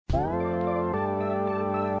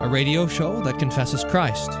a radio show that confesses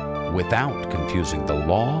Christ without confusing the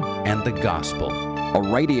law and the gospel. A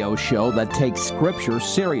radio show that takes Scripture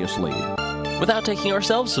seriously without taking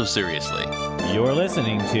ourselves so seriously. You're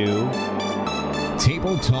listening to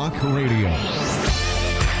Table Talk Radio.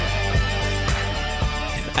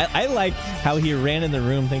 I like how he ran in the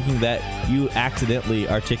room thinking that you accidentally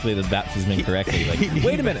articulated baptism incorrectly. Like,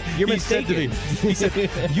 wait a minute, you're mistaken. He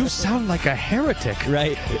said, you sound like a heretic.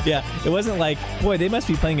 Right, yeah. It wasn't like, boy, they must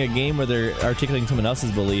be playing a game where they're articulating someone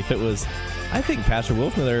else's belief. It was, I think Pastor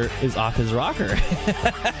Wolfmiller is off his rocker.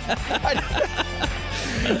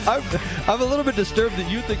 I'm a little bit disturbed that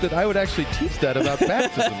you think that I would actually teach that about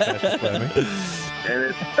baptism, Pastor Fleming. And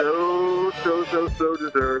it's so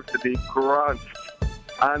deserved to be crunched.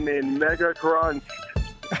 I mean, mega crunch.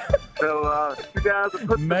 So, you guys have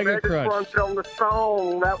put the mega crunch on the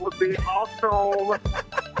song. That would be awesome.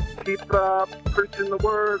 Keep preaching the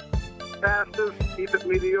word, pastors. Keep it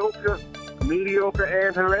mediocre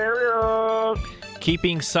and hilarious.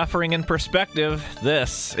 Keeping suffering in perspective,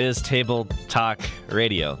 this is Table Talk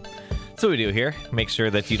Radio. That's what we do here. Make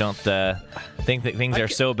sure that you don't think that things are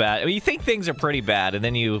so bad. I mean, you think things are pretty bad, and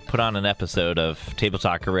then you put on an episode of Table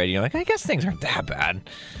Talk Radio. You're like, I guess things aren't that bad.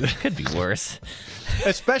 Could be worse.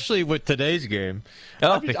 Especially with today's game.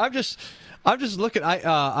 Oh. I'm just looking.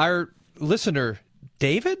 Our listener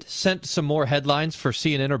David sent some more headlines for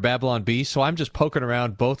CNN or Babylon Bee, so I'm just poking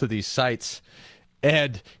around both of these sites,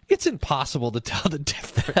 and it's impossible to tell the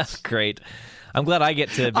difference. That's great. I'm glad I get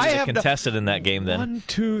to be the contestant in that game then. 1,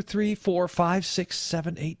 2, 3, 4, 5, 6,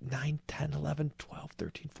 7, 8, 9, 10, 11, 12,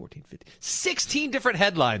 13, 14, 15. 16 different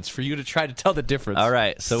headlines for you to try to tell the difference. All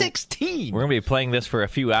right. So 16! We're going to be playing this for a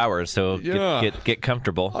few hours, so get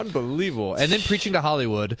comfortable. Unbelievable. And then preaching to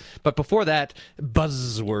Hollywood. But before that,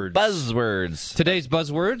 buzzwords. Buzzwords. Today's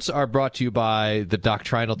buzzwords are brought to you by the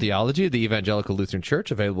Doctrinal Theology of the Evangelical Lutheran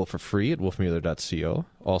Church, available for free at wolfmueller.co.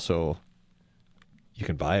 Also, you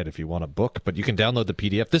can buy it if you want a book, but you can download the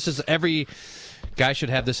PDF. This is, every guy should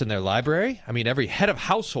have this in their library. I mean, every head of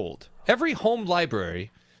household, every home library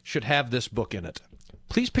should have this book in it.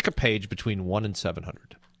 Please pick a page between 1 and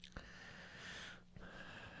 700.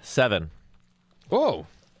 7. Whoa.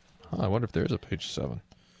 I wonder if there is a page 7.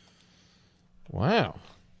 Wow.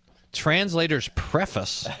 Translator's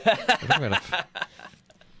preface.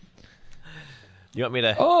 You want me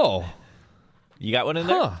to... Oh. You got one in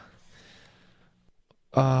there?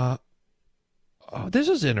 Oh, this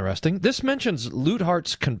is interesting. This mentions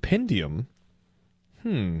Luthart's Compendium.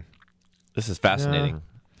 This is fascinating.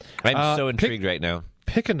 I'm so intrigued right now.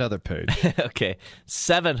 Pick another page. Okay.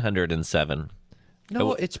 707.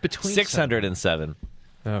 No, it's between 607.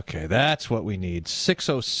 Okay, that's what we need.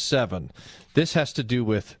 607. This has to do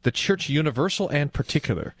with the Church universal and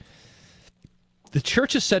particular. The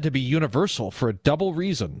Church is said to be universal for a double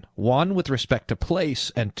reason. 1, with respect to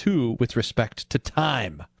place, and 2, with respect to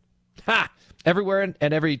time. Ha! Everywhere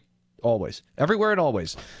and always. Everywhere and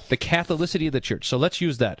always. The Catholicity of the Church. So let's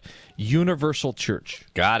use that. Universal Church.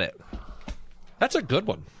 Got it. That's a good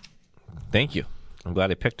one. Thank you. I'm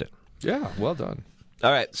glad I picked it. Yeah, well done.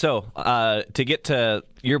 All right, so to get to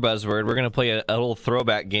your buzzword, we're going to play a little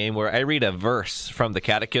throwback game where I read a verse from the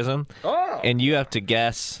Catechism, and you have to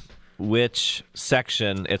guess which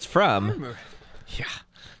section it's from. Yeah.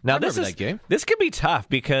 Now that game. This could be tough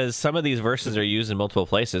because some of these verses are used in multiple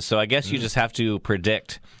places. So I guess you just have to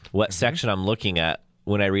predict what section I'm looking at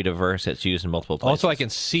when I read a verse that's used in multiple places. Also, I can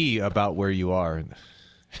see about where you are.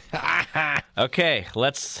 Okay,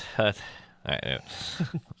 let's... all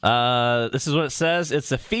right. This is what it says.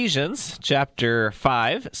 It's Ephesians chapter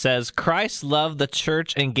 5. It says, Christ loved the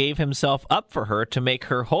church and gave himself up for her to make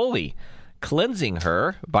her holy, cleansing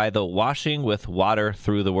her by the washing with water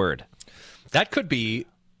through the word. That could be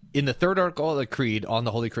in the third article of the Creed on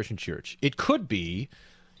the Holy Christian Church. It could be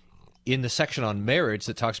in the section on marriage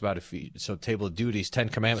that talks about so table of duties, 10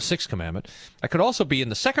 commandments, 6th commandment. That could also be in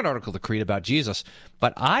the second article of the Creed about Jesus.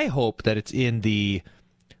 But I hope that it's in the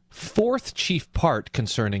 4th chief part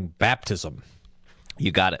concerning baptism.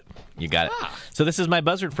 You got it. So this is my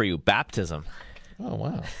buzzword for you, baptism. Oh,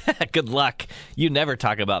 wow. Good luck. You never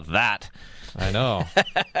talk about that. I know.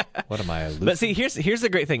 What am I? But see, here's the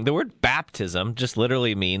great thing. The word baptism just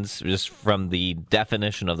literally means, just from the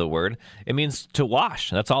definition of the word, it means to wash.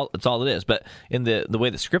 That's all it is. But in the way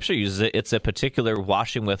that Scripture uses it, it's a particular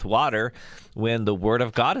washing with water when the Word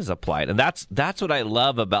of God is applied. And that's what I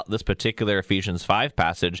love about this particular Ephesians 5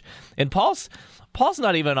 passage. And Paul's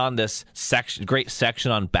not even on this great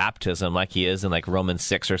section on baptism like he is in like Romans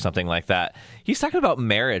 6 or something like that. He's talking about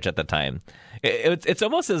marriage at the time. It's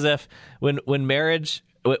almost as if when marriage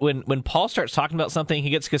when Paul starts talking about something, he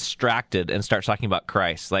gets distracted and starts talking about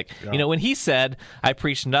Christ. Like, when he said, I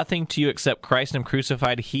preach nothing to you except Christ and him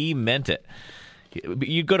crucified, he meant it.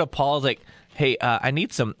 You go to Paul's like, hey, I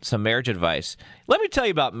need some marriage advice. Let me tell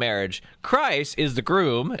you about marriage. Christ is the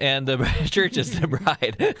groom and the church is the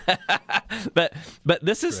bride. but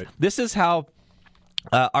this is how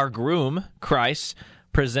our groom, Christ,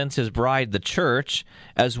 presents his bride, the church,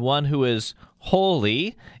 as one who is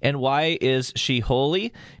holy. And why is she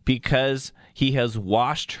holy? Because he has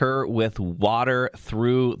washed her with water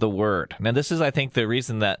through the word. Now, this is, I think, the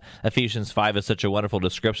reason that Ephesians 5 is such a wonderful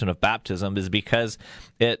description of baptism, is because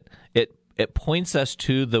it points us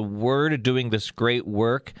to the word doing this great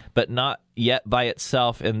work, but not yet by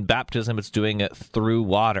itself. In baptism, it's doing it through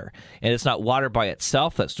water. And it's not water by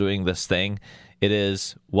itself that's doing this thing. It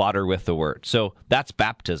is water with the word. So that's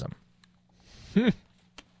baptism.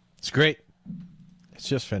 It's great. It's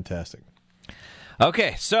just fantastic.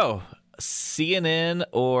 Okay, so CNN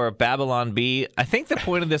or Babylon Bee. I think the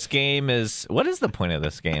point of this game is, what is the point of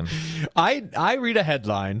this game? I read a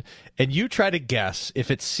headline, and you try to guess if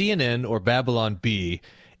it's CNN or Babylon Bee,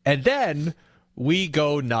 and then we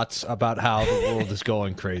go nuts about how the world is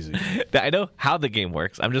going crazy. I know how the game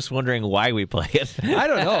works. I'm just wondering why we play it. I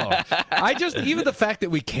don't know. Even the fact that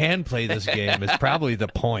we can play this game is probably the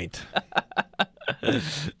point.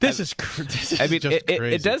 This is just crazy.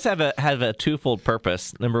 It does have a twofold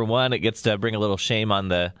purpose. Number one, it gets to bring a little shame on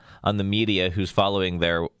the media who's following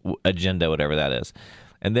their agenda, whatever that is.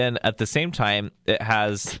 And then at the same time, it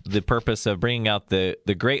has the purpose of bringing out the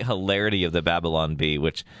great hilarity of the Babylon Bee,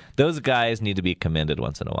 which those guys need to be commended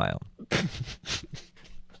once in a while.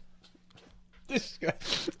 This guy,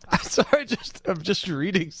 I'm sorry, I'm just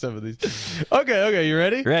reading some of these. Okay, you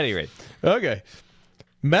ready? Ready. Okay.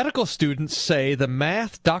 Medical students say the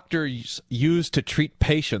math doctors use to treat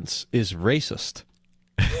patients is racist.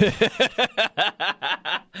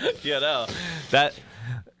 That...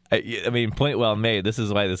 I mean, point well made. This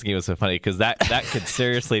is why this game is so funny, because that could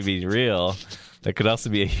seriously be real. That could also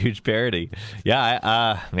be a huge parody.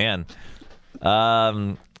 Yeah, man.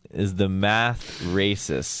 Is the math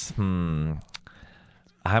racist?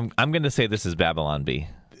 I'm going to say this is Babylon Bee.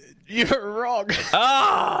 You're wrong.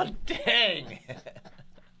 Oh, dang.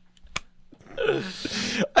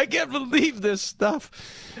 I can't believe this stuff.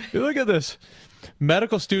 Look at this.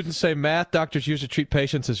 Medical students say math doctors use to treat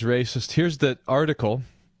patients is racist. Here's the article.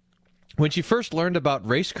 When she first learned about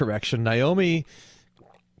race correction, Naomi,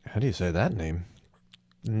 how do you say that name?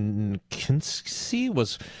 Kinski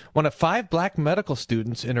was one of 5 black medical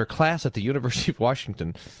students in her class at the University of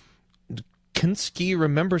Washington. Kinski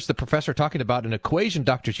remembers the professor talking about an equation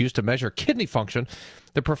doctors use to measure kidney function.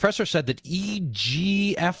 The professor said that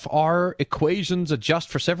EGFR equations adjust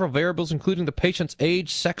for several variables, including the patient's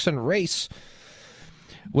age, sex, and race.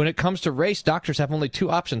 When it comes to race, doctors have only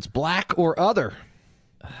 2 options, black or other.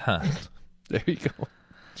 Huh. There you go.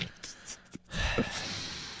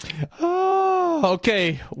 Oh,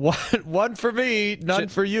 okay. One for me, none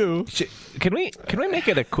for you. Can we make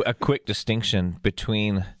it a quick distinction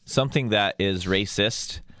between something that is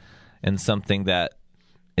racist and something that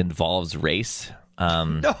involves race?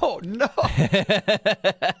 No.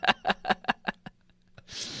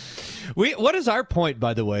 What is our point,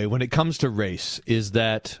 by the way, when it comes to race? Is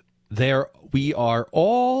that we are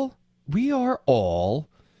all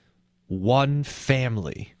one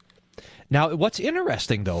family. Now, what's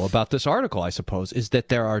interesting, though, about this article, I suppose, is that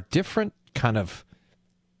there are different health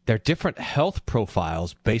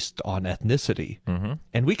profiles based on ethnicity,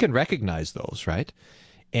 and we can recognize those, right?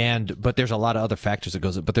 But there's a lot of other factors that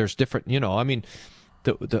goes. But there's different, I mean,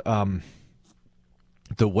 the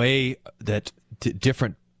way that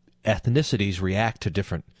different ethnicities react to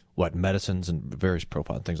different medicines and various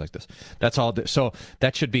profiles and things like this. That's all. So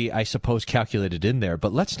that should be, I suppose, calculated in there.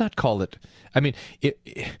 But let's not call it. I mean,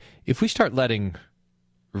 if we start letting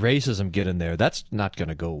racism get in there, that's not going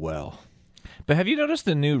to go well. But have you noticed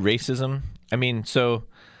the new racism? I mean, so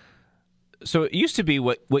it used to be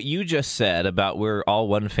what you just said about we're all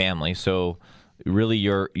one family. So really,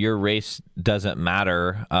 your race doesn't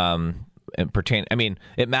matter.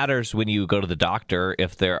 It matters when you go to the doctor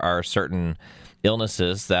if there are certain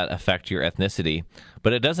illnesses that affect your ethnicity,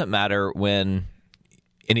 but it doesn't matter when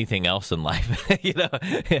anything else in life,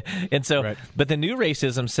 And so, right. But the new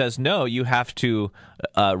racism says, no, you have to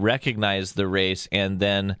recognize the race and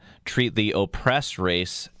then treat the oppressed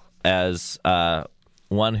race as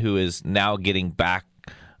one who is now getting back,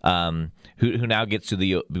 who now gets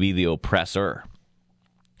to be the oppressor.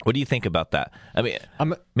 What do you think about that? I mean,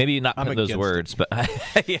 maybe not put those words, but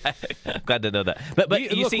yeah, I'm glad to know that. But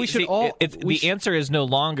the answer is no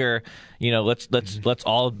longer, let's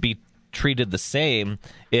all be treated the same.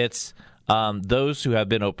 It's those who have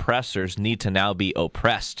been oppressors need to now be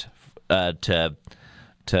oppressed in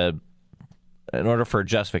order for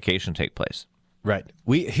justification to take place. Right.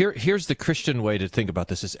 Here's the Christian way to think about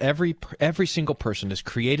this: is every single person is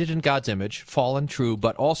created in God's image, fallen, true,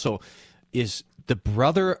 but also is the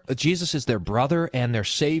brother. Jesus is their brother and their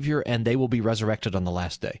Savior, and they will be resurrected on the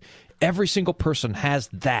last day. Every single person has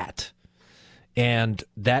that, and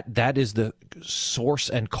that is the source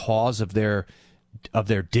and cause of their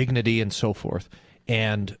dignity and so forth.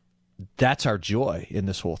 And that's our joy in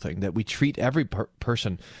this whole thing, that we treat every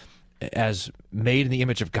person as made in the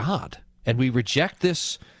image of God. And we reject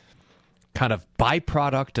this kind of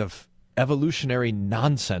byproduct of evolutionary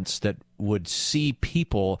nonsense that would see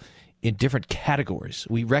people in different categories.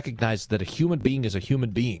 We recognize that a human being is a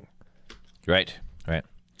human being. Right.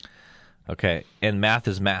 Okay, and math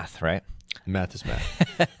is math, right? Math is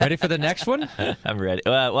math. Ready for the next one? I'm ready.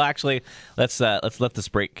 Well, actually, let's let this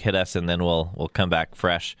break hit us, and then we'll come back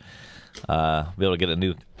fresh. Be able to get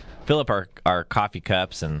fill up our coffee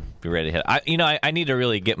cups and be ready to hit. I need to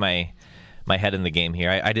really get my head in the game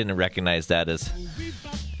here. I didn't recognize that as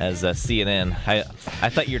CNN. I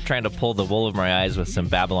thought you were trying to pull the wool over my eyes with some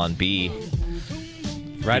Babylon Bee.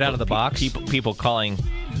 Right out of the box? People calling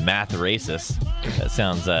math racist. That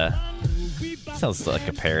sounds like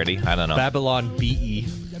a parody. I don't know. Babylon BE.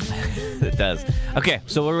 It does. Okay,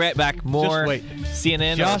 so we'll be right back. More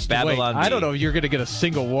CNN or Babylon Bee. I don't know if you're going to get a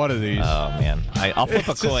single one of these. Oh, man. I'll flip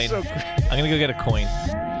a coin. I'm going to go get a coin.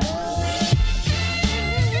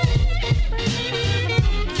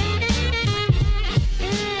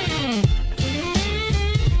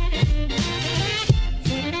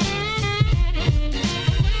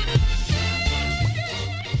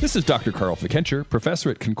 This is Dr. Carl Fikencher, professor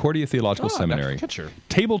at Concordia Theological Seminary.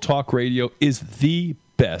 Table Talk Radio is the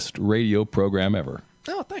best radio program ever.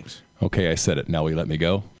 Oh, thanks. Okay, I said it. Now will you let me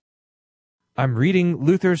go? I'm reading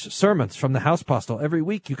Luther's sermons from the House Postil every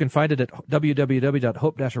week. You can find it at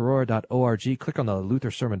www.hope-aurora.org. Click on the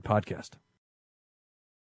Luther Sermon Podcast.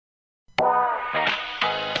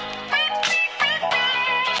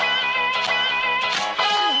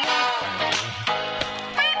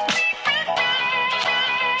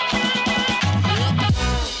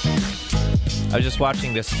 I was just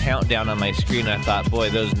watching this countdown on my screen, and I thought, boy,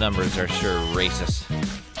 those numbers are sure racist.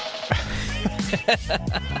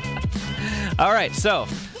 All right, so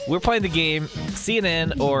we're playing the game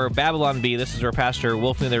CNN or Babylon Bee. This is where Pastor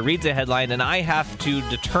Wolfmuller reads a headline, and I have to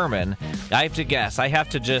determine, I have to guess, I have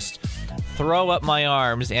to just throw up my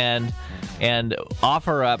arms and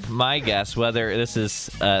offer up my guess whether this is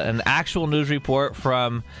an actual news report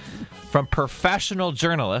from professional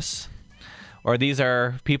journalists, or these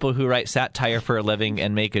are people who write satire for a living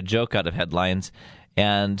and make a joke out of headlines.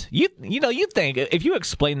 And you think if you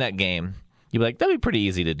explain that game, you'd be like, that'd be pretty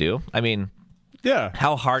easy to do. I mean, yeah,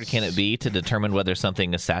 how hard can it be to determine whether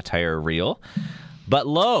something is satire or real? But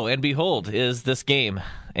lo and behold is this game.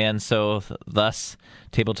 And so thus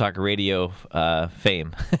Table Talk Radio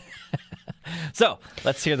fame. So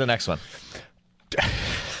let's hear the next one.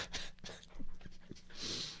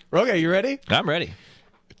 Okay, you ready? I'm ready.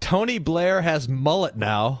 Tony Blair has mullet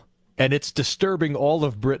now, and it's disturbing all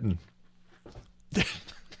of Britain.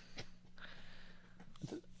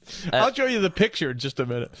 I'll show you the picture in just a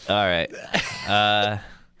minute. All right.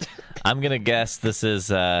 I'm going to guess this is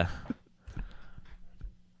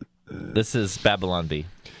Babylon Bee.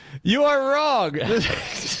 You are wrong.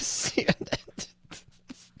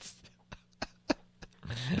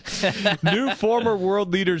 New former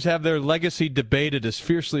world leaders have their legacy debated as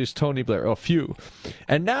fiercely as Tony Blair. Oh, phew.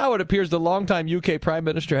 And now it appears the longtime UK Prime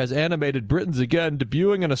Minister has animated Britons again,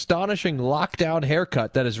 debuting an astonishing lockdown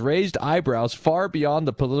haircut that has raised eyebrows far beyond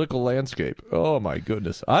the political landscape. Oh, my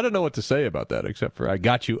goodness. I don't know what to say about that, except for I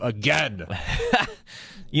got you again.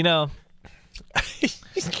 Can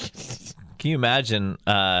you imagine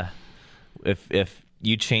if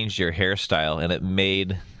you changed your hairstyle and it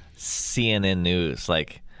made CNN News,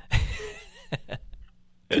 like...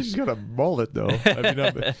 He's got a mullet, though. I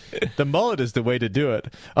mean, the mullet is the way to do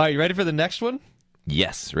it. All right, you ready for the next one?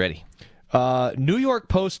 Yes, ready. New York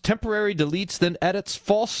Post temporarily deletes then edits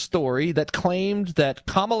false story that claimed that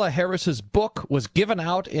Kamala Harris's book was given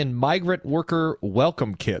out in migrant worker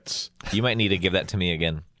welcome kits. You might need to give that to me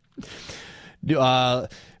again.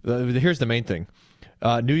 Here's the main thing.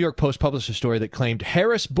 New York Post published a story that claimed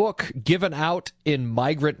Harris book given out in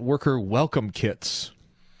migrant worker welcome kits.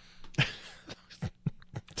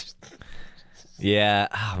 Yeah.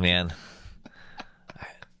 Oh man.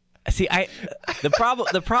 See, the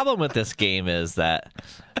problem with this game is that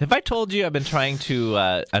if I told you I've been trying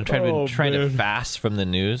to to fast from the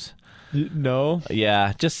news. No.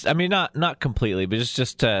 Yeah, not completely, but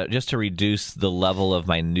just to reduce the level of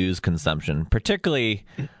my news consumption, particularly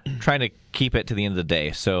trying to keep it to the end of the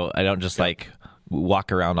day, so I don't just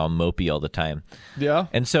walk around all mopey all the time. Yeah.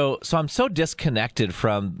 And so I'm so disconnected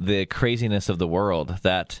from the craziness of the world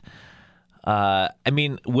that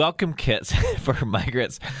welcome kits for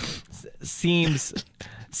migrants seems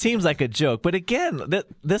like a joke, but again,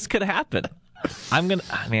 this could happen.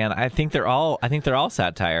 I think they're all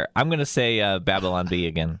satire. I'm gonna say Babylon Bee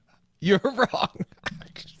again. You're wrong.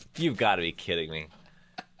 You've got to be kidding me.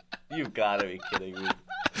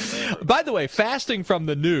 By the way, fasting from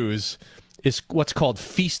the news is what's called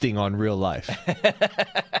feasting on real life.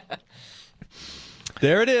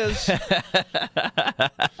 There it is.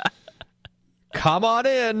 Come on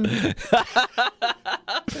in.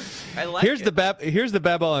 I like Here's the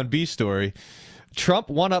Babylon Bee story. Trump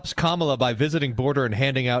one-ups Kamala by visiting border and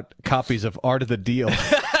handing out copies of Art of the Deal.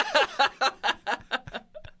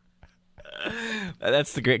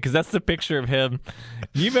 That's because that's the picture of him.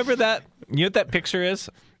 You remember that? You know what that picture is?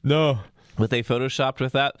 No. What they photoshopped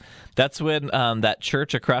with that? That's when that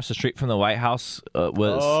church across the street from the White House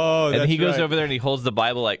was. Oh, and he goes right. over there and he holds the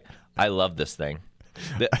Bible like, I love this thing.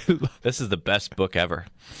 This is the best book ever.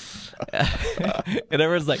 And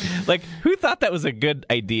everyone's like, who thought that was a good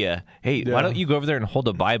idea? Hey, why don't you go over there and hold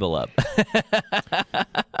a Bible up?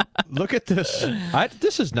 Look at this.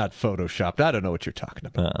 This is not photoshopped. I don't know what you're talking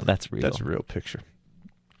about. That's real. That's a real picture.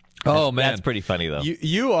 Man, that's pretty funny though.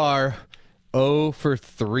 You are 0 for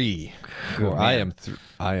 3. Oh, I am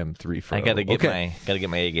 3 for 0. I gotta get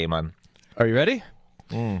my A game on. Are you ready?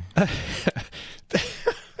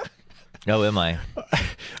 Oh, am I?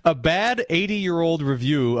 A bad 80-year-old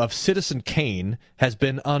review of Citizen Kane has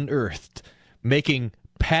been unearthed, making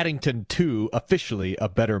Paddington 2 officially a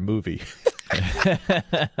better movie.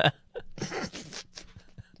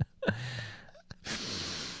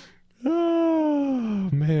 Oh,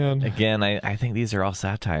 man. Again, I think these are all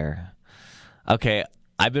satire. Okay,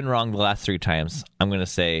 I've been wrong the last 3 times. I'm going to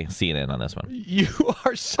say CNN on this one. You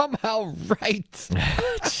are somehow right.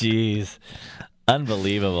 Jeez.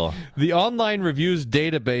 Unbelievable. The online reviews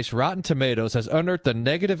database Rotten Tomatoes has unearthed a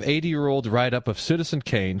negative 80-year-old write-up of Citizen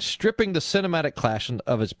Kane, stripping the cinematic clash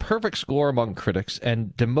of its perfect score among critics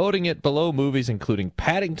and demoting it below movies including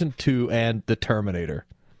Paddington 2 and The Terminator.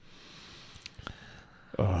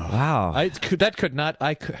 Wow.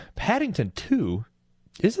 Paddington 2?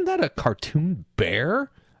 Isn't that a cartoon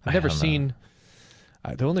bear? I've never seen...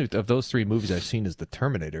 the only of those 3 movies I've seen is The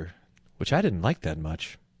Terminator, which I didn't like that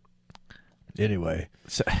much. Anyway,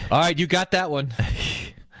 all right, you got that one.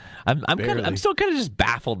 I'm still kind of just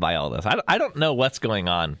baffled by all this. I don't know what's going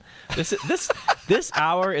on. This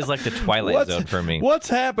hour is like the Twilight Zone for me. What's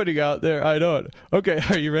happening out there? I know it. Okay,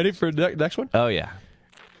 are you ready for the next one? Oh yeah.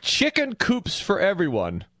 Chicken coops for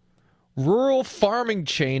everyone. Rural farming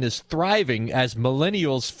chain is thriving as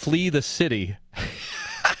millennials flee the city.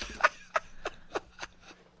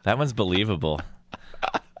 That one's believable.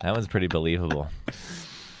 That one's pretty believable.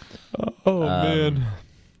 Oh man!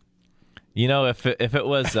 You know, if it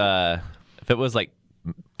was like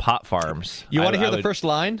pot farms, you want to hear the first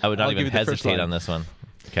line? I would not even hesitate on this one.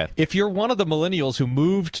 Okay. If you're one of the millennials who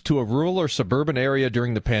moved to a rural or suburban area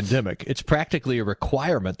during the pandemic, it's practically a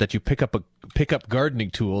requirement that you pick up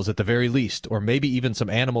gardening tools at the very least, or maybe even some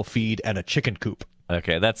animal feed and a chicken coop.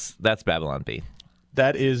 Okay, that's Babylon Bee.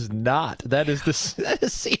 That is not. That is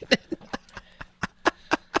CNN.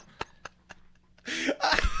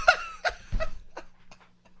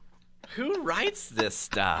 Who writes this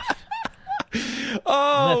stuff?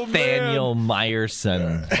 Oh, Nathaniel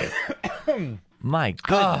Meyerson. My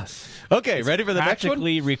goodness. Okay, ready for the next one?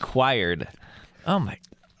 Practically required. Oh my.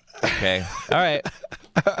 Okay. All right.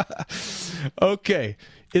 Okay.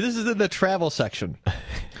 This is in the travel section.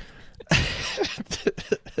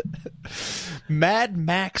 Mad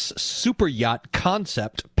Max super yacht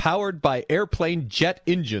concept powered by airplane jet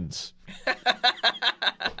engines.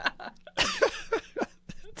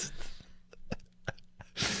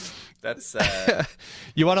 That's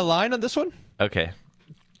You want a line on this one? okay.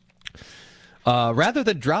 Rather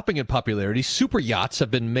than dropping in popularity, super yachts have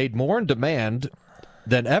been made more in demand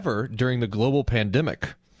than ever during the global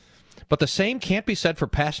pandemic. But the same can't be said for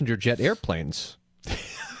passenger jet airplanes.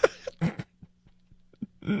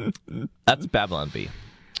 That's Babylon Bee.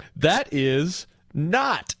 That is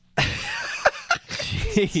not.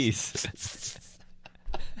 Jeez.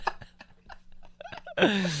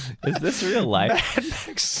 Is this real life? Mad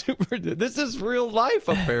Max Super. This is real life,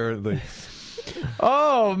 apparently.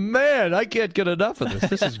 Oh man, I can't get enough of this.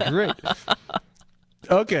 This is great.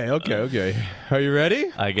 Okay. Are you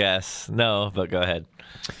ready? I guess. No, but go ahead.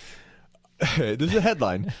 This is a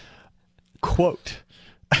headline. Quote.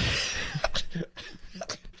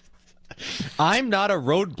 I'm not a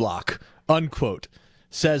roadblock, unquote,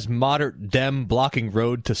 says moderate Dem blocking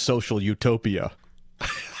road to social utopia.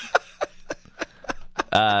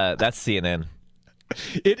 That's CNN.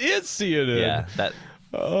 It is CNN. Yeah, that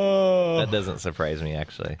doesn't surprise me,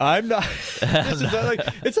 actually. I'm not.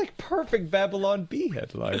 It's like perfect Babylon Bee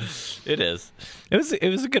headline. It is. It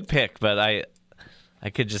was a good pick, but I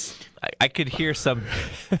could hear some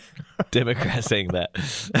Democrats saying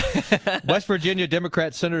that. West Virginia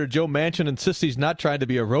Democrat Senator Joe Manchin insists he's not trying to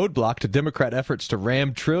be a roadblock to Democrat efforts to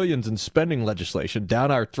ram trillions in spending legislation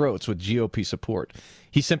down our throats with GOP support.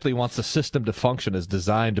 He simply wants the system to function as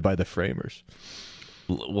designed by the framers.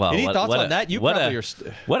 Well, any thoughts on that?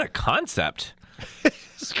 What a concept.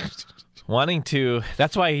 Wanting to.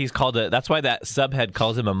 That's why he's called it. That's why that subhead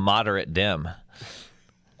calls him a moderate Dem.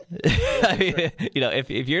 I mean,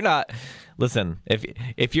 if you're not, listen,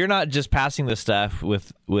 if you're not just passing this stuff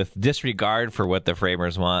with disregard for what the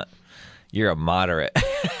framers want, you're a moderate.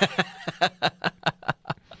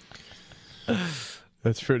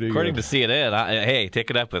 That's pretty According good. to CNN, hey, take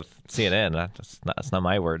it up with CNN. That's not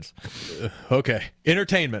my words. Okay.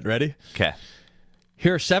 Entertainment. Ready? Okay.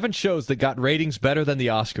 Here are 7 shows that got ratings better than the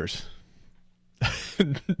Oscars.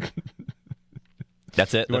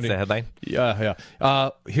 That's it? That's the headline? Yeah.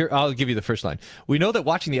 Here, I'll give you the first line. We know that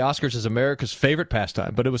watching the Oscars is America's favorite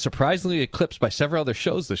pastime, but it was surprisingly eclipsed by several other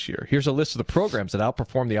shows this year. Here's a list of the programs that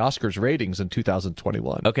outperformed the Oscars ratings in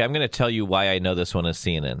 2021. Okay, I'm going to tell you why I know this one is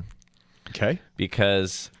CNN. Okay.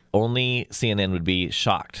 Because only CNN would be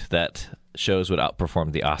shocked that shows would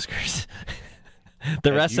outperform the Oscars.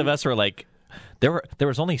 The rest of us were like, there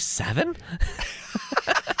was only 7?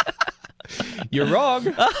 You're wrong.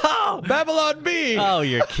 Oh, Babylon Bee. Oh,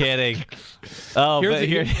 you're kidding. Oh,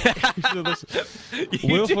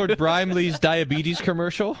 Wilford Brimley's diabetes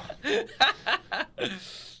commercial.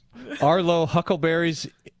 Arlo Huckleberry's,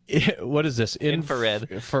 what is this?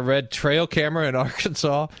 Infrared trail camera in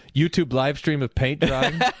Arkansas. YouTube live stream of paint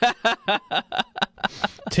drying.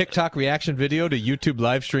 TikTok reaction video to YouTube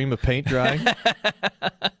live stream of paint drying.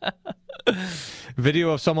 Video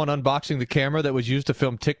of someone unboxing the camera that was used to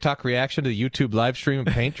film TikTok reaction to the YouTube live stream of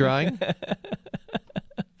paint drying.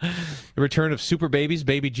 The return of Super Babies,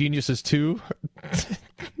 Baby Geniuses 2.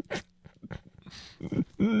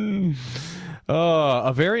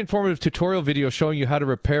 A very informative tutorial video showing you how to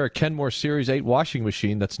repair a Kenmore Series 8 washing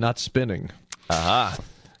machine that's not spinning. Aha.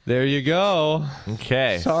 There you go.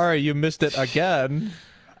 Okay. Sorry, you missed it again.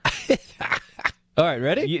 All right,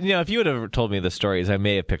 ready? If you would have told me the stories, I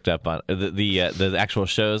may have picked up on the actual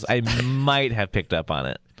shows. I might have picked up on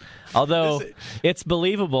it. Although it's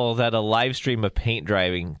believable that a live stream of paint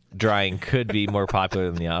drying could be more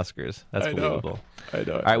popular than the Oscars. That's believable. I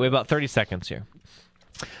know. All right, we have about 30 seconds here.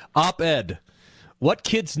 Op-ed. What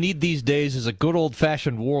kids need these days is a good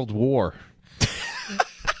old-fashioned world war.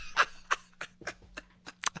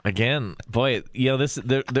 Again, boy,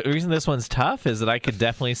 the reason this one's tough is that I could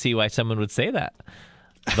definitely see why someone would say that.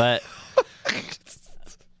 But,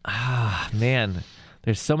 man,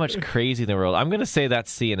 there's so much crazy in the world. I'm going to say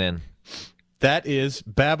that's CNN. That is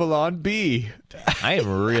Babylon Bee. I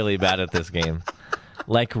am really bad at this game.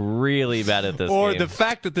 Like, really bad at this game. Or the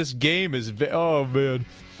fact that this game is... Oh, man.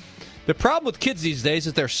 The problem with kids these days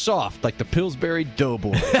is they're soft, like the Pillsbury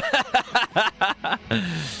Doughboy.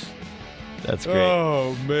 That's great.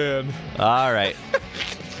 Oh, man. All right.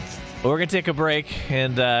 We're going to take a break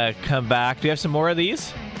and come back. Do you have some more of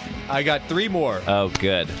these? I got 3 more. Oh,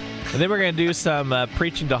 good. And then we're going to do some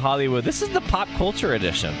preaching to Hollywood. This is the pop culture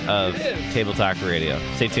edition of Table Talk Radio.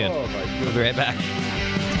 Stay tuned. Oh, my goodness. We'll be right back.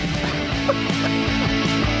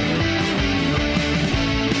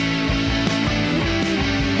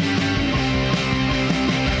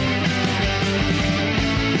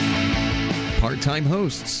 Part-time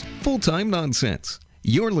hosts, full-time nonsense.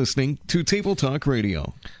 You're listening to Table Talk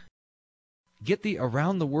Radio. Get the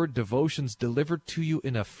Around the Word devotions delivered to you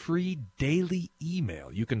in a free daily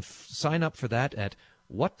email. You can sign up for that at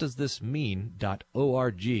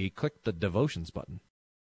whatdoesthismean.org. Click the devotions button.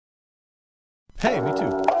 Hey, me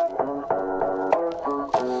too.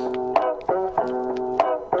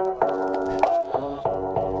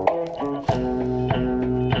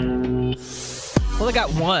 Well, I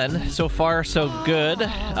got one. So far, so good.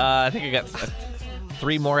 I think I got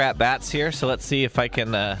 3 more at-bats here, so let's see if I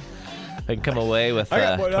can I can come away with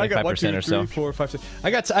 25% or so. 3, 4, 5,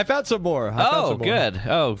 6. I found some more. Good.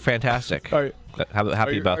 Oh, fantastic. All right.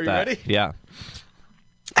 Happy about are you that. ready? Yeah.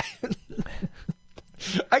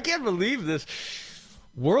 I can't believe this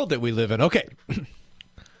world that we live in. Okay.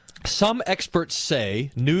 Some experts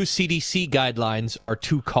say new CDC guidelines are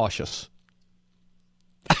too cautious.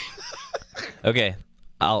 Okay.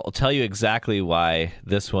 I'll tell you exactly why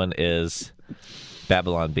this one is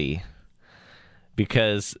Babylon Bee.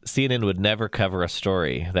 Because CNN would never cover a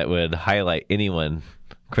story that would highlight anyone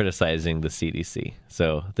criticizing the CDC.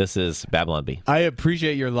 So this is Babylon Bee. I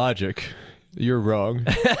appreciate your logic. You're wrong.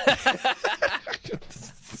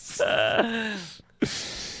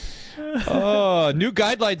 Oh, new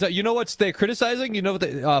guidelines. You know what they're criticizing? You know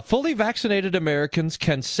what? Fully vaccinated Americans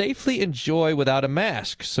can safely enjoy without a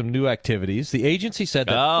mask some new activities. The agency said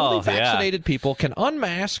that fully vaccinated people can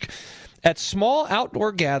unmask at small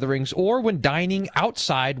outdoor gatherings or when dining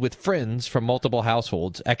outside with friends from multiple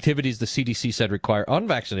households. Activities the CDC said require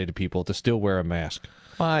unvaccinated people to still wear a mask.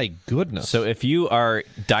 My goodness. So if you are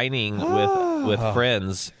dining with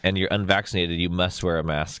friends and you're unvaccinated, you must wear a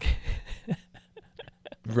mask.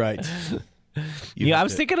 Right. I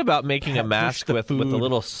was thinking about making a mask with a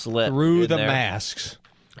little slit through the there. masks.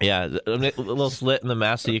 Yeah, a little slit in the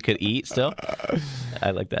mask so you could eat still.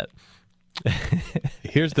 I like that.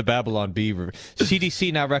 Here's the Babylon Bee.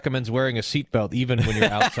 CDC now recommends wearing a seatbelt even when you're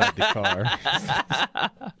outside the car.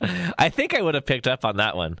 I think I would have picked up on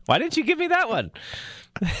that one. Why didn't you give me that one?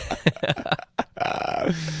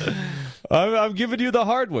 I'm giving you the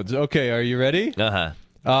hard ones. Okay, are you ready?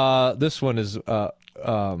 This one is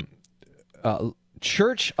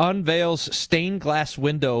church unveils stained glass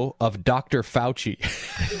window of Dr. Fauci.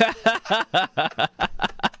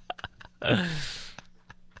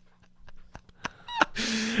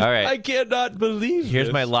 All right. I cannot believe Here's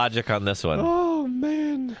this. my logic on this one. Oh,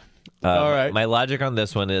 man. All right. My logic on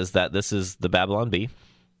this one is that this is the Babylon Bee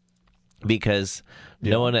because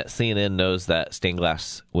no one at CNN knows that stained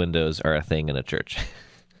glass windows are a thing in a church.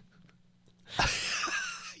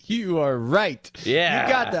 You are right. Yeah.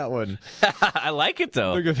 You got that one. I like it,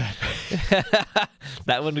 though. Look at that.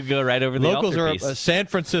 That one would go right over the Locals altarpiece. are San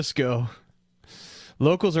Francisco.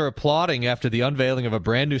 Locals are applauding after the unveiling of a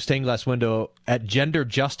brand new stained glass window at Gender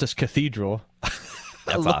Justice Cathedral.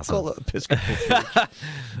 That's local awesome. Episcopal church.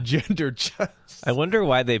 Gender Justice. I wonder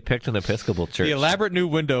why they picked an Episcopal church. The elaborate new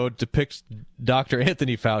window depicts Dr.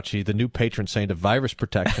 Anthony Fauci, the new patron saint of virus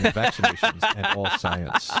protection, vaccinations, and all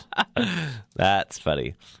science. That's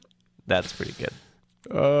funny. That's pretty good.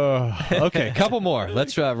 Okay, a couple more.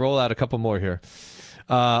 Let's roll out a couple more here.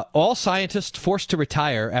 All scientists forced to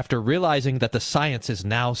retire after realizing that the science is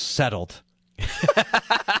now settled.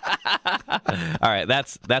 All right,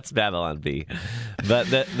 that's Babylon Bee. But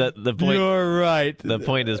the point You're right. The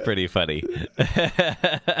point is pretty funny.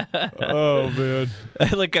 Oh man.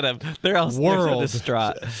 Look at them. They're all so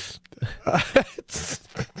distraught.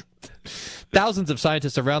 Thousands of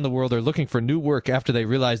scientists around the world are looking for new work after they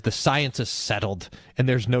realize the science is settled and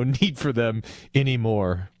there's no need for them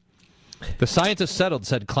anymore. The science is settled,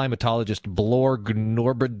 said climatologist Blorg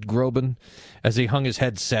Norbert as he hung his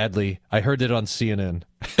head sadly. I heard it on CNN.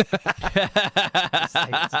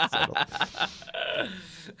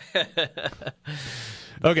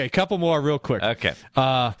 Okay, couple more real quick. Okay.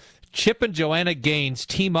 Chip and Joanna Gaines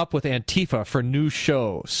team up with Antifa for new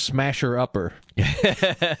show, Smasher Upper.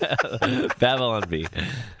 Babylon Bee.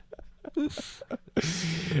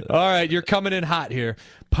 All right, you're coming in hot here.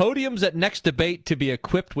 Podiums at next debate to be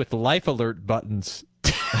equipped with life alert buttons.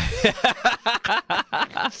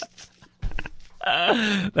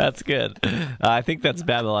 That's good. I think that's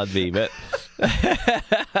Babylon Bee, but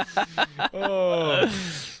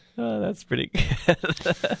that's pretty good.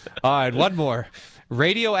 All right, one more.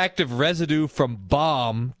 Radioactive residue from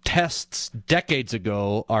bomb tests decades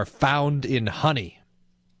ago are found in honey.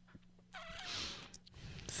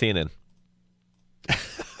 CNN.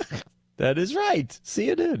 That is right.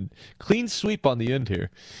 CNN. Clean sweep on the end here.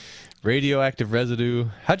 Radioactive residue.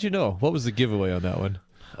 How'd you know? What was the giveaway on that one?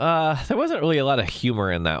 There wasn't really a lot of humor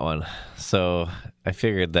in that one, so I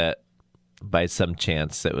figured that by some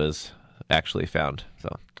chance it was actually found.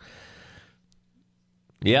 So,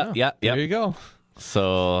 yeah. There you go.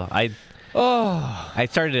 So I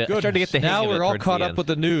started to get the hang now of it. Now we're all towards caught the up end. with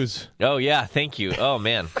the news. Oh yeah, thank you. Oh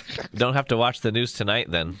man, don't have to watch the news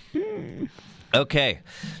tonight then. Okay,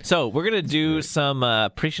 so we're gonna do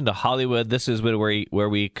some preaching to Hollywood. This is where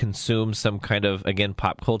we consume some kind of, again,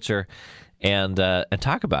 pop culture and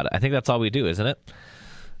talk about it. I think that's all we do, isn't it?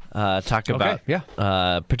 Talk about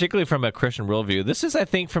particularly from a Christian worldview. This is, I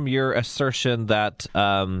think, from your assertion that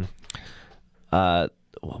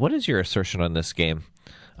what is your assertion on this game?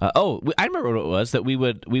 I remember what it was, that we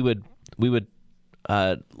would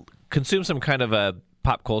consume some kind of a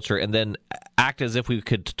pop culture and then act as if we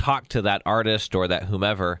could talk to that artist or that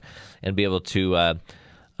whomever and be able to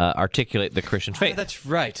articulate the Christian faith. That's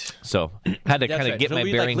right. So had to kind of get my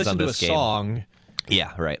bearings on this listen to a game. Song.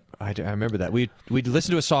 Yeah, right. I remember that. We'd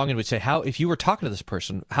listen to a song and we'd say, "How, if you were talking to this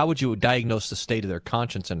person, how would you diagnose the state of their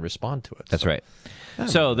conscience and respond to it?" That's right.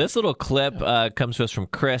 So this little clip comes to us from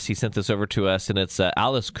Chris. He sent this over to us, and it's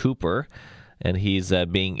Alice Cooper, and he's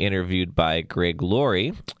being interviewed by Greg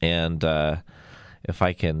Laurie. And if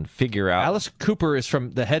I can figure out... Alice Cooper is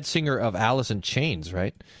from the head singer of Alice in Chains,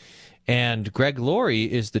 right? And Greg Laurie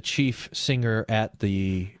is the chief singer at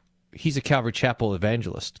he's a Calvary Chapel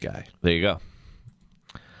evangelist guy. There you go.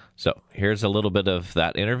 So here's a little bit of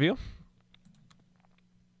that interview.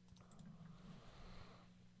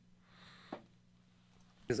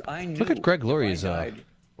 Look at Greg Laurie's,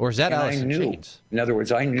 or is that Alice in Chains? In other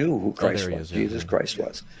words, I knew who Christ was, Jesus Christ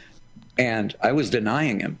was. And I was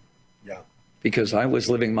denying him. Because I was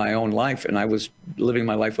living my own life, and I was living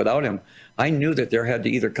my life without him. I knew that there had to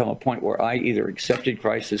either come a point where I either accepted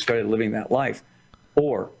Christ and started living that life,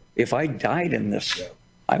 or if I died in this,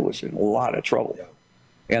 I was in a lot of trouble.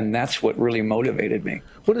 And that's what really motivated me.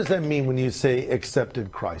 What does that mean when you say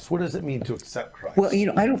accepted Christ? What does it mean to accept Christ? Well,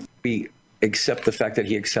 I don't accept the fact that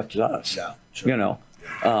he accepted us.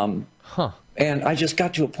 And I just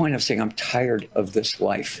got to a point of saying, I'm tired of this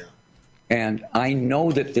life. And I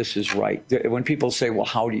know that this is right. When people say, well,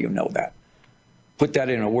 how do you know that? Put that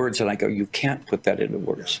into words. And I go, you can't put that into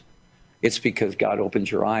words. It's because God opens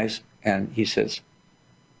your eyes and he says,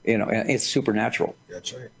 and it's supernatural.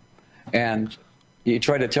 That's right. And you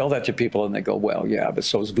try to tell that to people and they go, well, yeah, but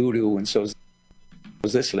so's voodoo and so's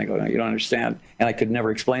this. And I go, no, you don't understand. And I could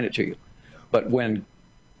never explain it to you. But when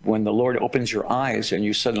the Lord opens your eyes and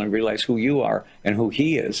you suddenly realize who you are and who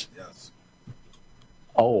he is,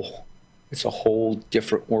 it's a whole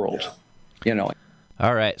different world,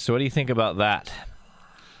 All right, so what do you think about that?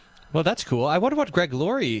 Well, that's cool. I wonder what Greg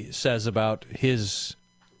Laurie says about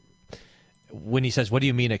when he says, "What do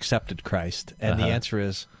you mean accepted Christ?" And the answer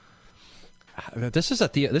is, this is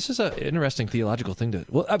an interesting theological thing to.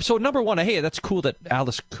 Well, so number one, hey, that's cool that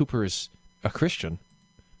Alice Cooper is a Christian,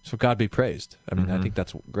 so God be praised. I mean, I think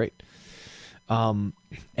that's great. And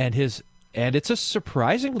it's a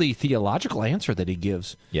surprisingly theological answer that he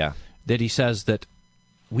gives. Yeah. That he says that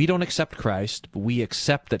we don't accept Christ, but we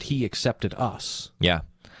accept that he accepted us. Yeah.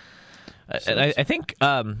 So I think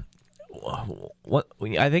one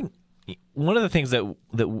of the things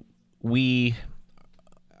that we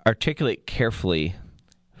articulate carefully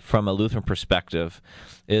from a Lutheran perspective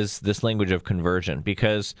is this language of conversion,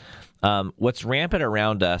 because what's rampant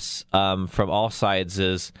around us from all sides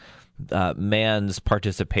is man's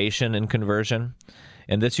participation in conversion.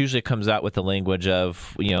 And this usually comes out with the language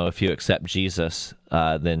of, if you accept Jesus,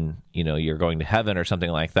 then, you're going to heaven or something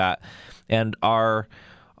like that. And our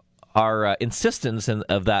insistence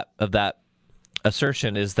of that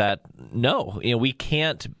assertion is that, no, we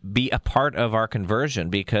can't be a part of our conversion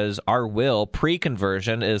because our will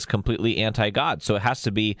pre-conversion is completely anti-God. So it has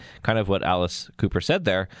to be kind of what Alice Cooper said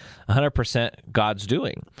there, 100% God's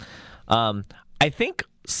doing. I think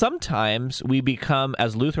sometimes we become,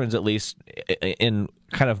 as Lutherans at least, in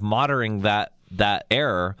kind of moderating that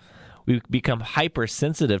error, we become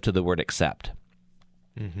hypersensitive to the word accept.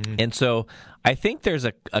 Mm-hmm. And so I think there's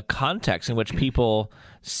a context in which people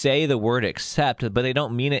say the word accept, but they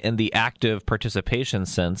don't mean it in the active participation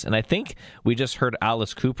sense. And I think we just heard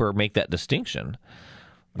Alice Cooper make that distinction.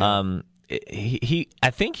 Yeah.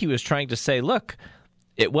 I think he was trying to say, look,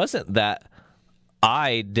 it wasn't that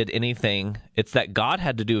I did anything. It's that God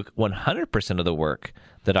had to do 100% of the work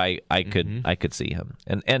that I could see him.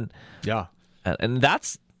 And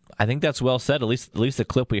that's, I think that's well said. At least the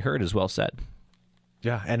clip we heard is well said.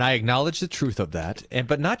 Yeah, and I acknowledge the truth of that,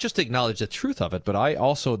 but not just acknowledge the truth of it, but I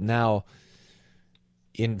also now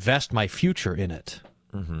invest my future in it.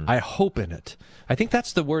 Mm-hmm. I hope in it. I think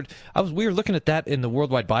that's the word. We were looking at that in the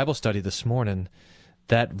Worldwide Bible Study this morning.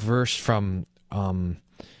 That verse from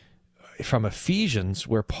Ephesians,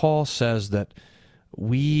 where Paul says that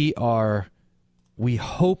we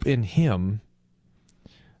hope in Him.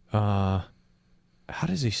 How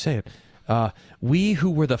does he say it? We who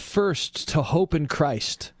were the first to hope in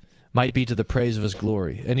Christ might be to the praise of His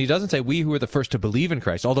glory. And he doesn't say we who were the first to believe in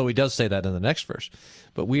Christ, although he does say that in the next verse.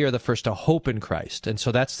 But we are the first to hope in Christ. And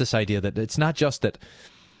so that's this idea that it's not just that,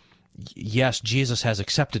 yes, Jesus has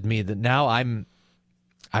accepted me, that now I'm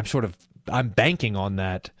banking on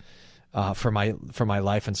that for my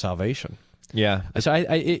life and salvation. Yeah. So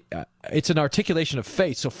it's an articulation of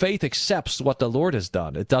faith. So faith accepts what the Lord has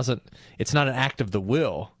done. It's not an act of the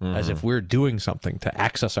will, as if we're doing something to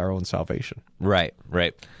access our own salvation. Right.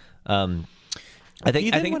 I think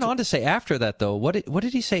he then went on to say after that, though. What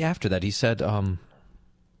did he say after that? He said, how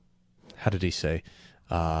did he say?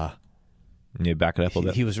 You back it up a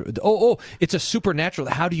little bit. He was, it's a supernatural.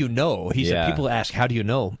 How do you know? He said, people ask, how do you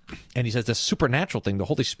know? And he says, the supernatural thing, the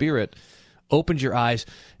Holy Spirit opens your eyes.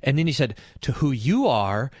 And then he said, to who you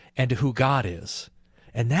are and to who God is.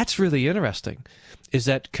 And that's really interesting, is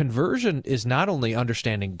that conversion is not only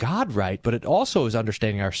understanding God right, but it also is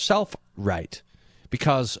understanding ourself right.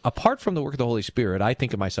 Because apart from the work of the Holy Spirit, I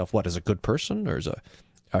think of myself, as a good person, or as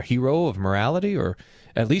a hero of morality, or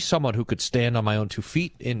at least someone who could stand on my own 2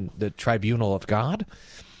 feet in the tribunal of God.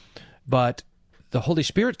 But the Holy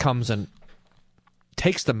Spirit comes and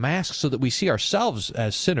takes the mask so that we see ourselves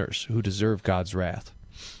as sinners who deserve God's wrath.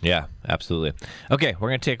 Yeah, absolutely. Okay, we're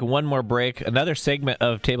going to take one more break. Another segment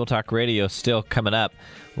of Table Talk Radio still coming up.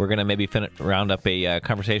 We're going to maybe round up a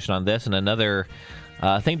conversation on this and another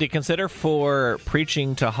thing to consider for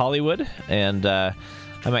preaching to Hollywood. And I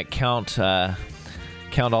might count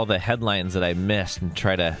all the headlines that I missed and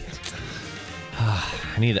try to.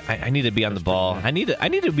 I need to be on the ball. I need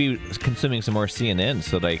to be consuming some more CNN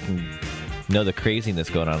so that I can know the craziness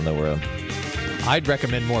going on in the world. I'd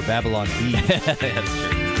recommend more Babylon Bee. That's true.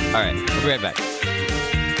 All right, we'll be right back.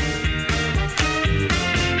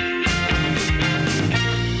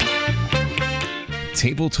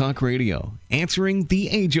 Table Talk Radio, answering the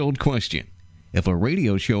age-old question. If a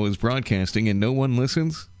radio show is broadcasting and no one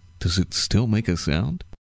listens, does it still make a sound?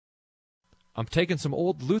 I'm taking some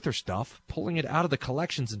old Luther stuff, pulling it out of the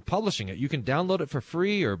collections and publishing it. You can download it for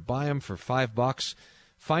free or buy them for $5.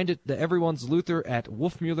 Find it, the Everyone's Luther, at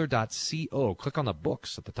wolfmueller.co. Click on the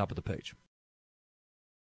books at the top of the page.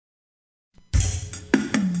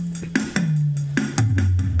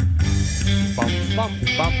 Bum, bum,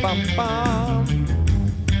 bum, bum, bum.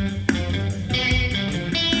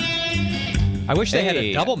 I wish they had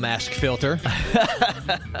a double mask filter.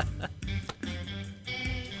 That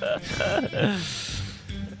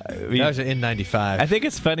was an N95. I think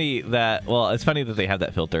it's funny that they have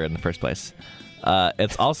that filter in the first place.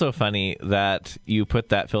 It's also funny that you put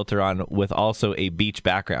that filter on with also a beach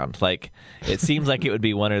background. Like, it seems like it would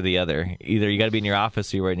be one or the other. Either you got to be in your office,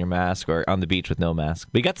 so you're wearing your mask, or on the beach with no mask.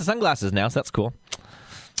 But you got the sunglasses now, so that's cool.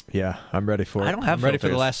 Yeah, I'm ready for it. I don't have I'm ready for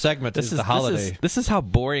the last segment. This is the holiday. This is how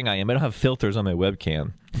boring I am. I don't have filters on my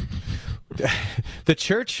webcam. The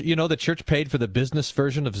church, the church paid for the business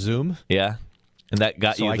version of Zoom. Yeah. And that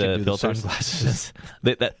got so you the filters. Sunglasses.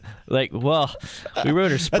 we better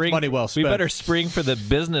spring. Money well spent. We better spring for the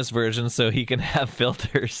business version so he can have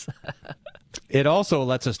filters. It also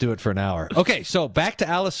lets us do it for an hour. Okay, so back to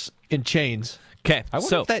Alice in Chains. Okay,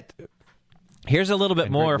 so here's a little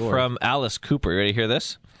bit more from Alice Cooper. You ready to hear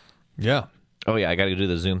this? Yeah. Oh yeah, I got to do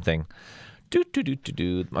the Zoom thing.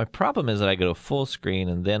 Do. My problem is that I go to full screen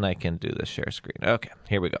and then I can do the share screen. Okay,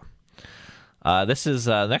 here we go. This is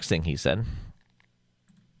the next thing he said.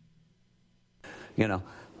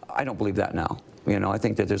 I don't believe that now. I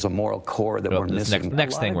think that there's a moral core that we're missing.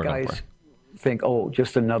 Next thing we're going for. Think,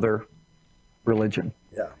 just another religion.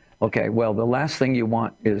 Yeah. Okay, well, the last thing you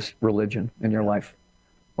want is religion in your life.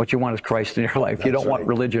 What you want is Christ in your life. You don't want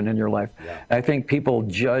religion in your life. Yeah. I think people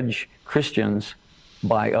judge Christians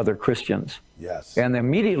by other Christians. Yes. And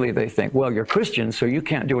immediately they think, well, you're Christian, so you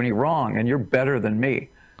can't do any wrong, and you're better than me.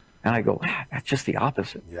 And I go, that's just the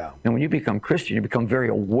opposite. Yeah. And when you become Christian, you become very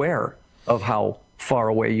aware of how far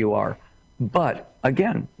away you are. But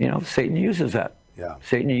again, Satan uses that. Yeah.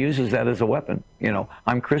 Satan uses that as a weapon.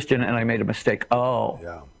 I'm Christian and I made a mistake. Oh.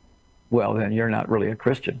 Yeah. Well, then you're not really a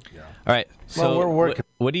Christian. Yeah. All right. So we're working.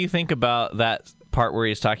 What do you think about that part where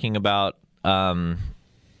he's talking about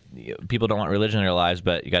people don't want religion in their lives,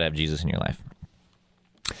 but you got to have Jesus in your life?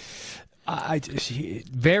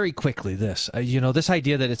 Very quickly, this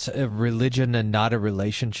idea that it's a religion and not a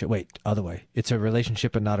relationship. Wait, other way. It's a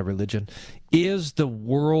relationship and not a religion. Is the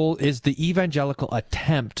evangelical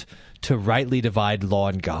attempt to rightly divide law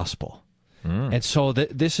and gospel? And so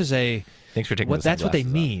this is a. Thanks for taking. That's what they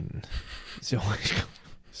mean. So,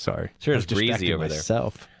 sorry, sure, it's breezy over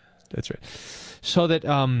myself. There. That's right.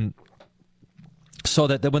 So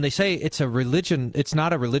that when they say it's a religion, it's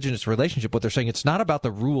not a religion, it's a relationship, what they're saying, it's not about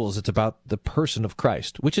the rules, it's about the person of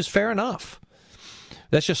Christ, which is fair enough.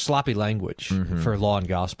 That's just sloppy language for law and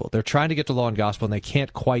gospel. They're trying to get to law and gospel, and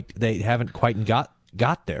they haven't quite got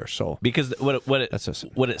there. So because what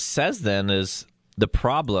it says then is the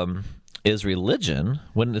problem is religion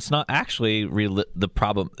when it's not actually the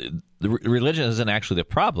problem. Religion isn't actually the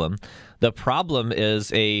problem. The problem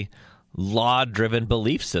is a law-driven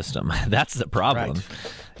belief system. That's the problem. Right.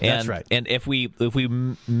 That's right. And if we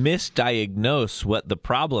misdiagnose what the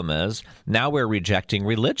problem is, now we're rejecting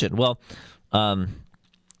religion. Well,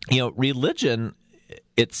 religion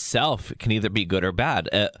itself can either be good or bad.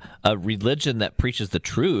 A religion that preaches the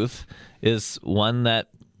truth is one that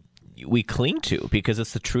we cling to because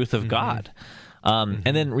it's the truth of God. And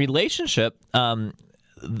then relationship,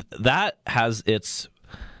 that has its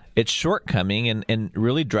shortcoming and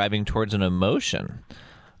really driving towards an emotion.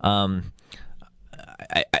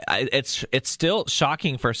 It's still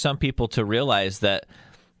shocking for some people to realize that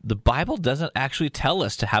the Bible doesn't actually tell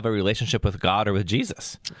us to have a relationship with God or with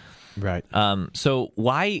Jesus. Right. So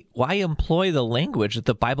why employ the language that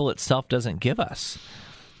the Bible itself doesn't give us?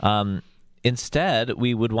 Instead,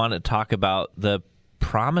 we would want to talk about the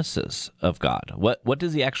promises of God. What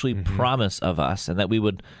does He actually promise of us, and that we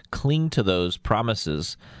would cling to those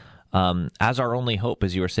promises as our only hope,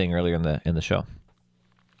 as you were saying earlier in the show.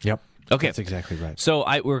 Yep. Okay, that's exactly right. So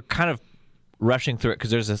we're kind of rushing through it because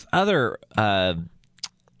there's this other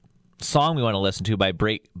song we want to listen to by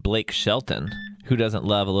Blake Shelton. Who doesn't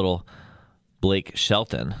love a little Blake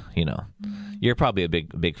Shelton? You're probably a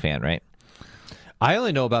big fan, right? I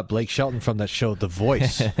only know about Blake Shelton from that show The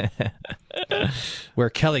Voice,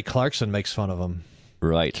 where Kelly Clarkson makes fun of him.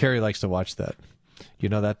 Right. Carrie likes to watch that. You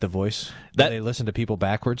know that, The Voice? That they listen to people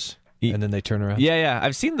backwards and then they turn around. Yeah,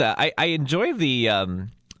 I've seen that. I enjoy the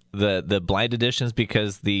blind editions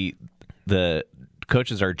because the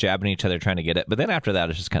coaches are jabbing each other trying to get it, but then after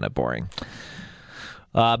that it's just kind of boring.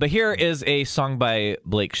 But here is a song by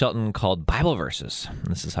Blake Shelton called Bible Verses.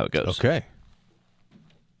 This is how it goes. Okay.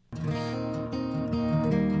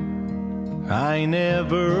 I ain't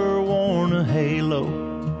ever worn a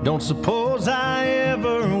halo, don't suppose I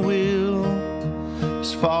ever will.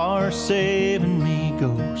 As far as saving me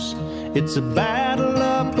goes, it's a battle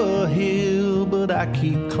up a hill, but I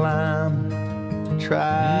keep climbing,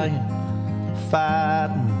 trying,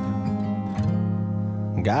 fighting.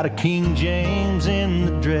 Got a King James in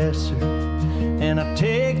the dresser, and I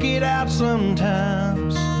take it out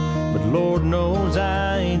sometimes, but Lord knows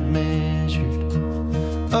I ain't measured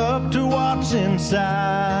up to what's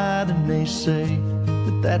inside, and they say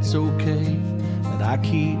that that's okay, that I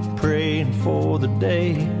keep praying for the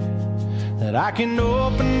day that I can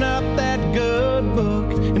open up that good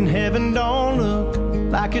book and heaven don't look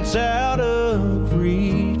like it's out of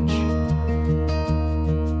reach.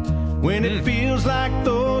 When it feels like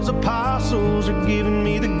those apostles are giving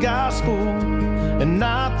me the gospel and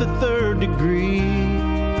not the third degree,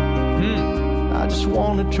 I just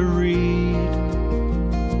wanted to read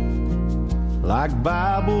like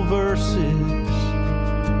Bible verses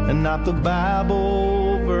and not the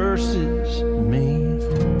Bible versus me.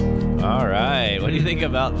 All right. What do you think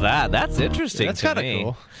about that? That's interesting. That's kind of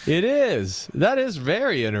cool. It is. That is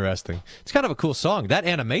very interesting. It's kind of a cool song. That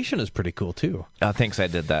animation is pretty cool, too. Oh, thanks. I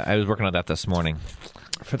did that. I was working on that this morning.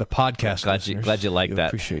 For the podcast. Glad you like that.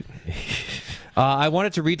 Appreciate it. I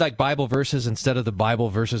wanted to read like Bible verses instead of the Bible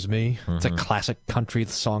versus me. It's a classic country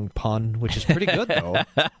song pun, which is pretty good, though.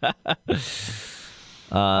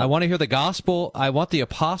 I want to hear the gospel. I want the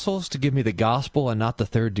apostles to give me the gospel and not the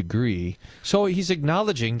third degree. So he's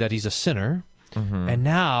acknowledging that he's a sinner. And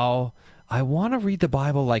now I want to read the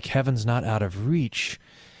Bible like heaven's not out of reach.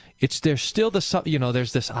 There's still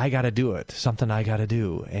there's this I got to do it, something I got to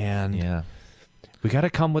do. And we got to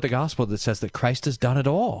come with a gospel that says that Christ has done it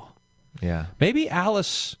all. Yeah. Maybe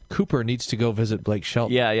Alice Cooper needs to go visit Blake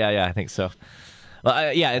Shelton. Yeah, I think so.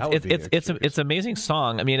 Well, it's an amazing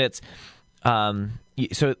song. I mean, it's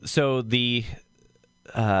so the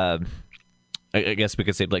I guess we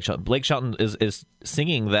could say Blake Shelton. Blake Shelton is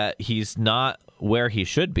singing that he's not where he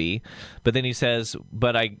should be, but then he says,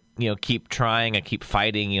 "But I keep trying, I keep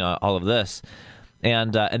fighting, all of this."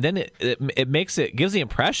 And then it gives the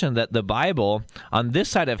impression that the Bible on this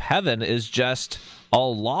side of heaven is just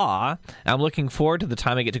all law. I'm looking forward to the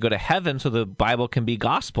time I get to go to heaven so the Bible can be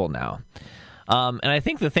gospel now. And I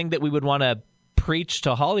think the thing that we would want to preach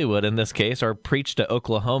to Hollywood in this case, or preach to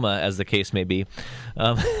Oklahoma as the case may be,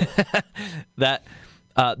 that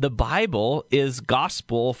the Bible is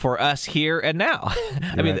gospel for us here and now.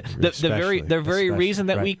 I mean, the very reason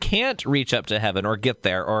that we can't reach up to heaven or get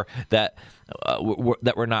there, or that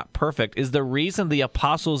we're not perfect, is the reason the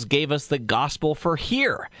apostles gave us the gospel for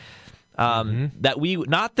here. That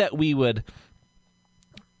we would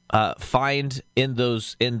find in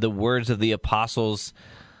the words of the apostles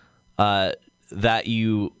that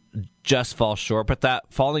you just fall short, but that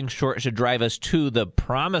falling short should drive us to the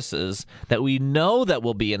promises that we know that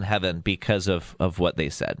will be in heaven because of what they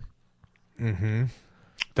said. Mm-hmm.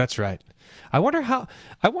 That's right. I wonder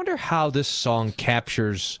how this song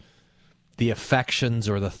captures the affections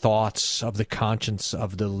or the thoughts of the conscience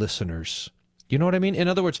of the listeners. You know what I mean? In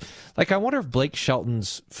other words, like, I wonder if Blake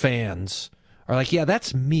Shelton's fans are like, yeah,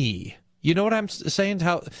 that's me. You know what I'm saying?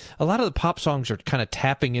 How a lot of the pop songs are kind of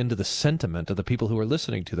tapping into the sentiment of the people who are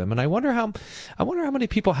listening to them, and I wonder how many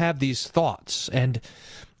people have these thoughts. And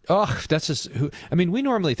that's just I mean, we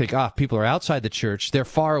normally think, people are outside the church, they're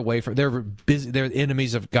far away from, they're busy, they're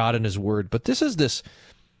enemies of God and His Word. But this is this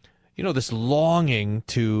longing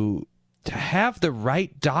to have the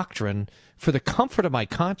right doctrine for the comfort of my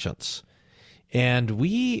conscience, and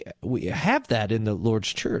we have that in the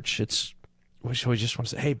Lord's church. We just want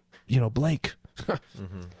to say, hey, Blake,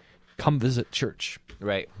 come visit church.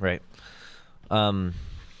 Right. One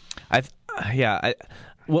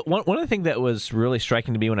of the things that was really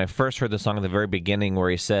striking to me when I first heard the song at the very beginning, where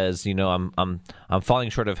he says, I'm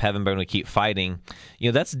falling short of heaven, but I'm going to keep fighting.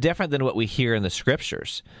 That's different than what we hear in the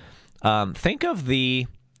scriptures. Think of the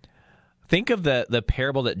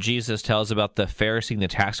parable that Jesus tells about the Pharisee and the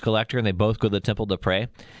tax collector, and they both go to the temple to pray.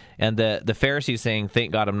 And the Pharisee saying,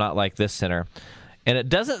 "Thank God I'm not like this sinner." And it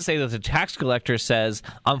doesn't say that the tax collector says,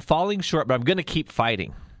 "I'm falling short, but I'm going to keep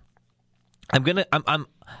fighting. I'm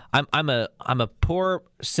a poor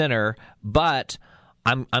sinner, but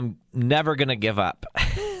I'm never going to give up."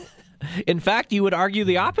 In fact, you would argue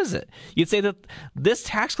the opposite. You'd say that this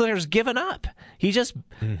tax collector has given up. He's just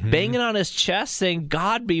banging on his chest saying,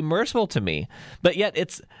 "God, be merciful to me." But yet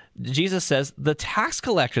Jesus says, the tax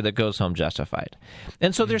collector that goes home justified.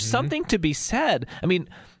 And so there's something to be said. I mean,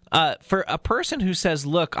 for a person who says,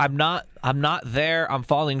 "Look, I'm not there, I'm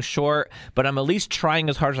falling short, but I'm at least trying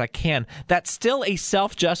as hard as I can," that's still a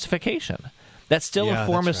self-justification. That's still a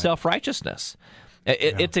form of self-righteousness.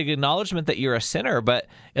 It's an acknowledgement that you're a sinner, but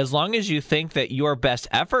as long as you think that your best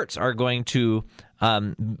efforts are going to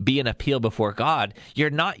be an appeal before God,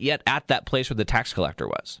 you're not yet at that place where the tax collector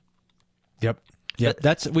was. Yep.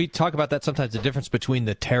 We talk about that sometimes, the difference between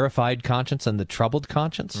the terrified conscience and the troubled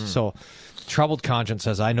conscience. So troubled conscience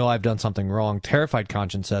says, "I know I've done something wrong." Terrified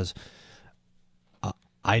conscience says,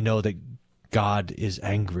 "I know that God is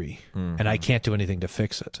angry, and I can't do anything to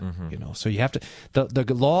fix it." So you have to.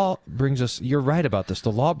 The law brings us. You're right about this.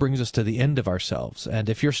 The law brings us to the end of ourselves, and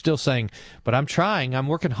if you're still saying, "But I'm trying, I'm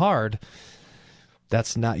working hard,"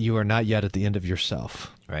 you are not yet at the end of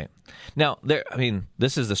yourself. Right. Now,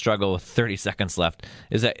 this is the struggle with 30 seconds left.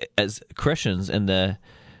 Is that as Christians in the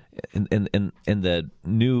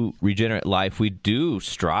new regenerate life, we do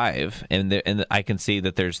strive, and I can see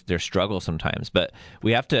that there's struggle sometimes, but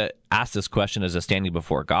we have to ask this question as a standing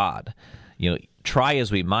before God. Try as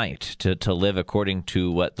we might to live according to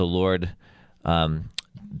what the Lord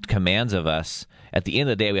commands of us. At the end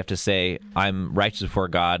of the day, we have to say, "I'm righteous before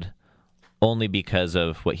God only because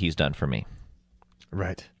of what He's done for me."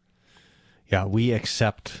 Right. Yeah, we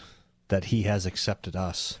accept that He has accepted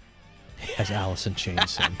us, as Alice in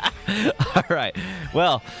Chains sing. All right.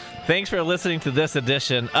 Well, thanks for listening to this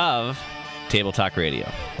edition of Table Talk Radio.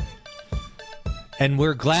 And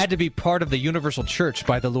we're glad to be part of the Universal Church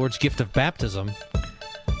by the Lord's gift of baptism.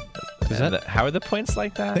 How are the points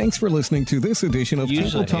like that? Thanks for listening to this edition of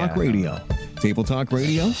Table Talk Radio. Table Talk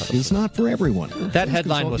Radio is not for everyone. That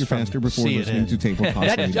headline was from CNN. To Table Talk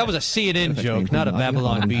Radio. That was a CNN joke, not a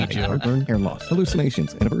Babylon Bee joke. Heartburn, hair loss,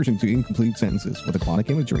 hallucinations, and aversion to incomplete sentences with aquatic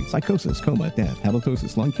imagery, psychosis, coma, death,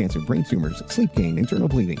 halitosis, lung cancer, brain tumors, sleep gain, internal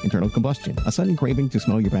bleeding, internal combustion, a sudden craving to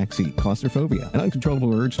smell your backseat, claustrophobia, an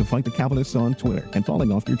uncontrollable urge to fight the Calvinists on Twitter, and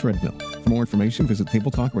falling off your treadmill. For more information, visit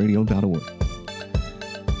tabletalkradio.org.